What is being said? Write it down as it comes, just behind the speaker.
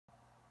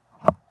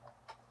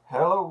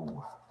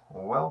Hello,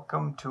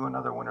 welcome to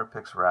another Winner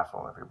Picks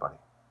raffle, everybody.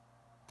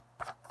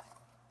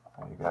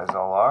 How you guys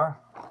all are?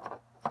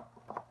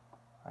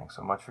 Thanks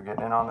so much for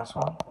getting in on this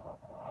one.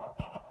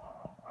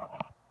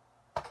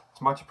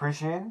 It's much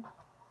appreciated.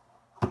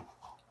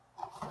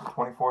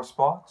 24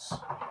 spots,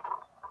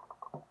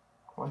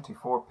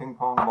 24 ping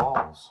pong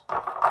balls.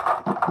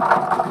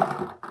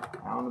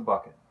 Now in the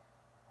bucket.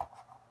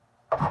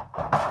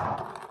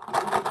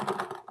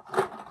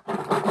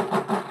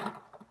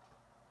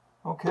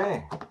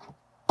 Okay.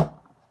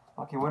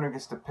 Lucky winner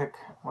gets to pick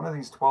one of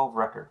these 12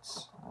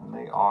 records, and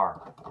they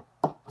are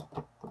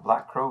the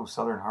Black Crowes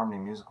Southern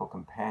Harmony Musical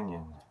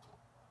Companion,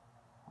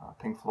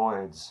 Pink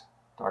Floyd's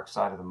Dark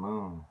Side of the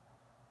Moon.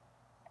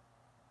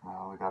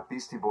 We got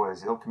Beastie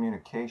Boys' Ill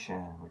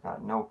Communication. We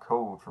got No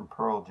Code from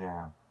Pearl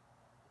Jam.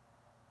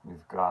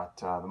 We've got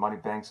The Muddy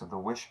Banks of the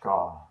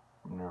Wishkah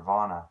from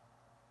Nirvana.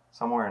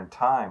 Somewhere in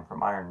Time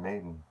from Iron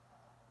Maiden.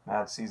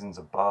 Mad Seasons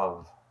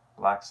Above,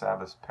 Black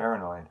Sabbath's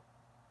Paranoid.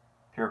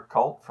 Pure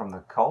Cult from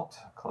The Cult,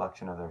 a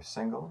collection of their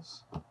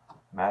singles.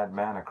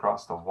 Madman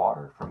Across the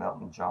Water from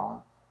Elton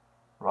John.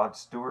 Rod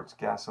Stewart's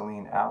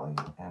Gasoline Alley,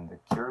 and The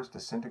Cure's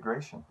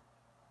Disintegration.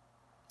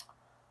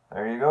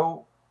 There you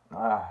go.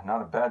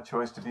 Not a bad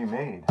choice to be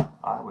made,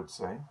 I would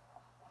say.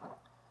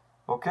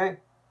 Okay,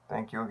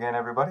 thank you again,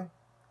 everybody.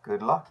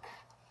 Good luck.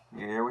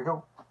 Here we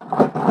go.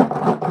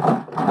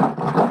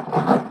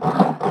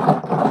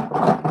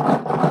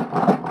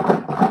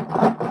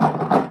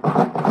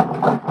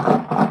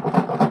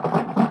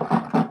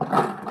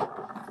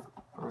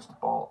 First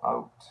ball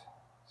out,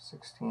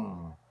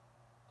 16,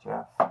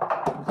 Jeff.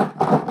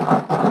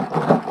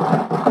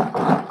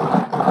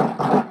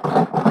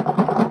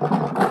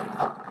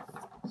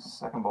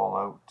 Second ball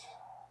out,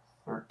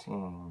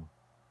 13,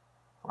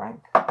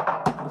 Frank.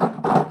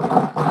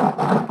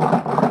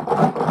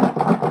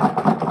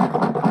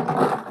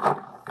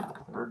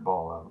 Third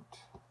ball out,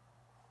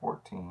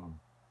 14,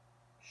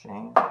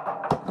 Shane.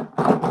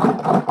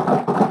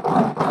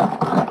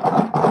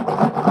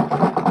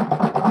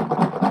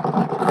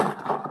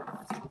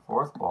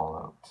 Fourth ball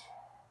out,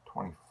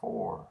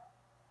 24,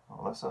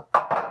 Melissa.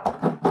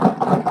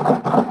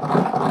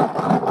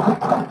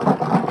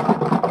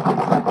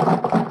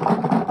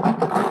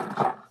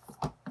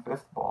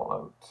 Fifth ball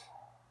out,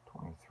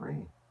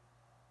 23,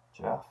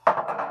 Jeff.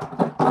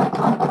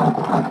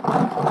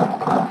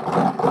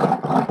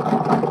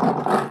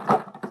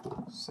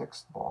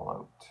 Sixth ball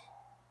out,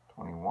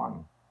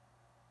 21,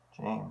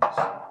 James.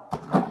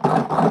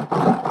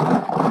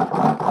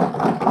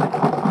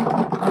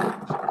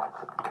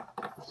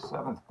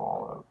 Seventh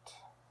ball out,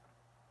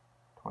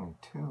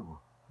 22,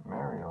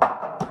 Mario.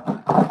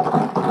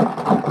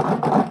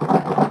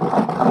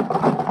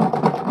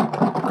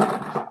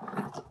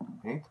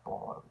 Eighth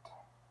ball out,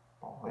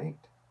 ball 8,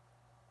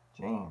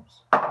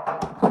 James.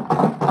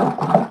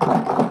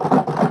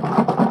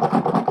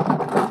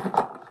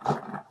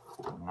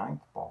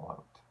 Ninth ball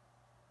out,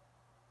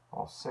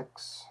 ball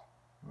 6,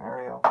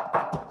 Mario.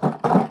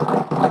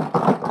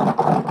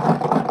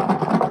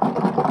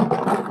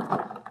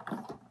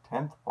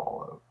 10th ball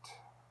out,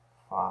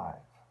 5,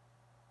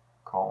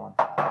 Colin.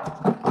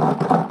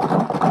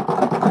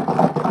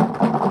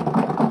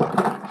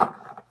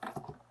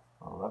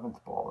 11th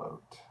ball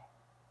out,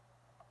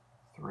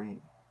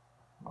 3,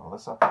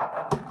 Melissa.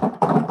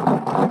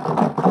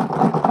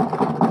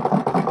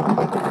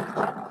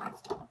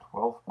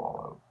 12th ball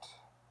out,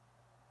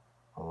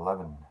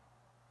 11,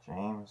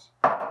 James.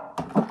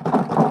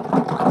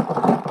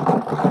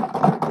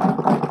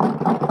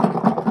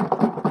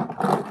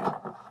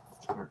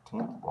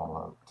 13th ball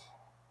out,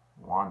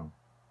 1,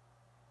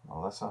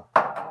 Melissa.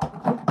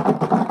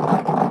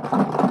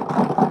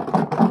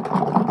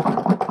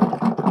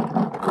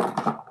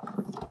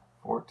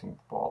 14th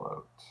ball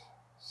out,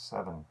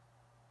 7,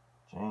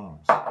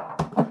 James.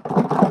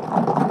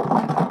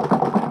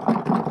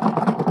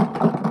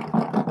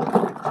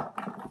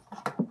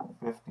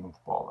 15th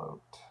ball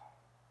out,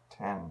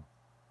 10,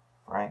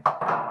 Frank.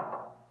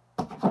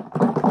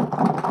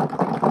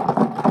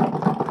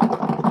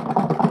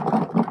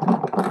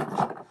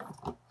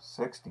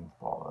 16th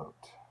ball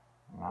out,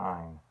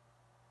 9,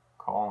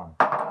 Colin.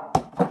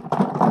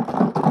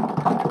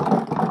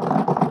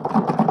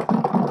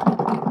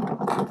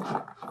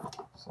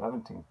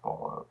 17th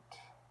ball out,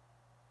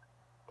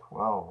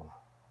 12,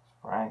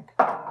 Frank.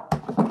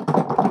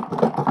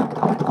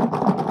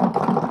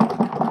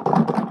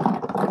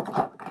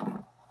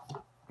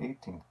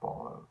 18th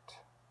ball out,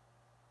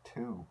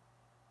 2,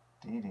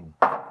 Dee Dee.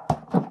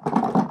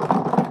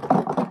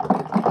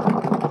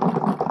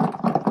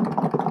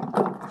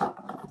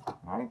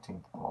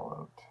 19th ball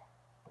out,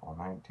 ball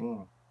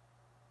 19,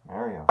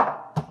 Mario.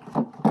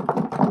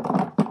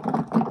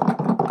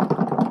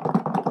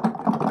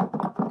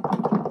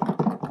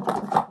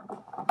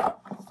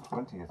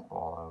 20th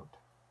ball out,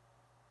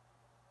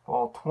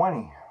 ball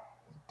 20,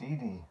 Dee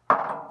Dee.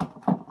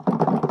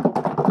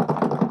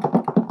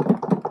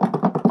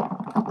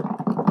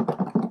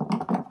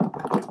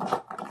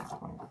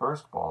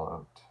 21st ball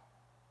out,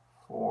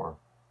 4,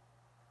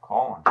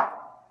 Colin.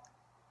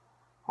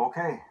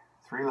 Okay,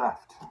 3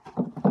 left.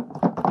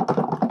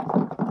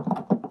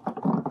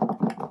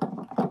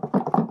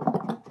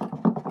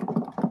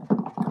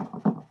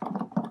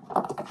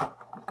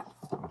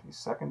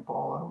 22nd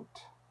ball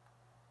out.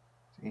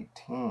 It's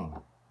 18.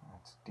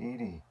 That's Dee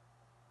Dee.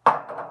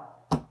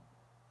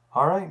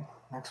 Alright,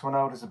 next one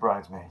out is the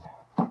bridesmaid.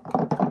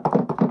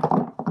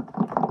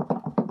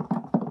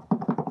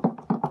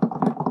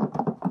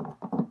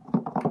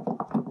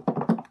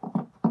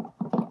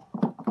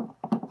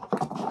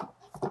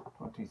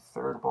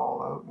 Third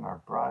ball out, and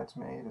our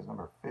bridesmaid is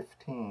number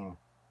 15,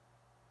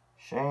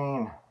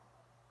 Shane.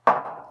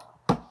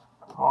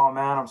 Oh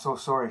man, I'm so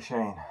sorry,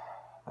 Shane.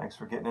 Thanks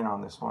for getting in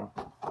on this one.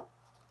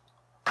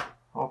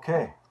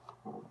 Okay,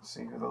 let's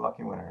see who the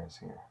lucky winner is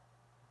here.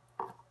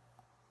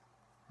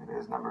 It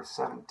is number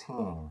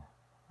 17.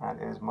 That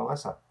is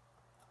Melissa.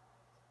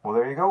 Well,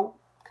 there you go.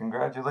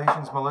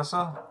 Congratulations,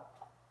 Melissa.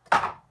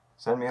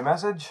 Send me a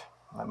message.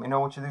 Let me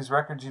know which of these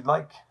records you'd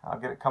like. I'll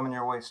get it coming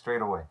your way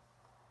straight away.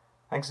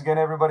 Thanks again,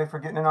 everybody, for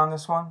getting in on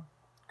this one.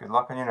 Good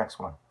luck on your next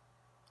one.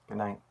 Good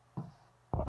night.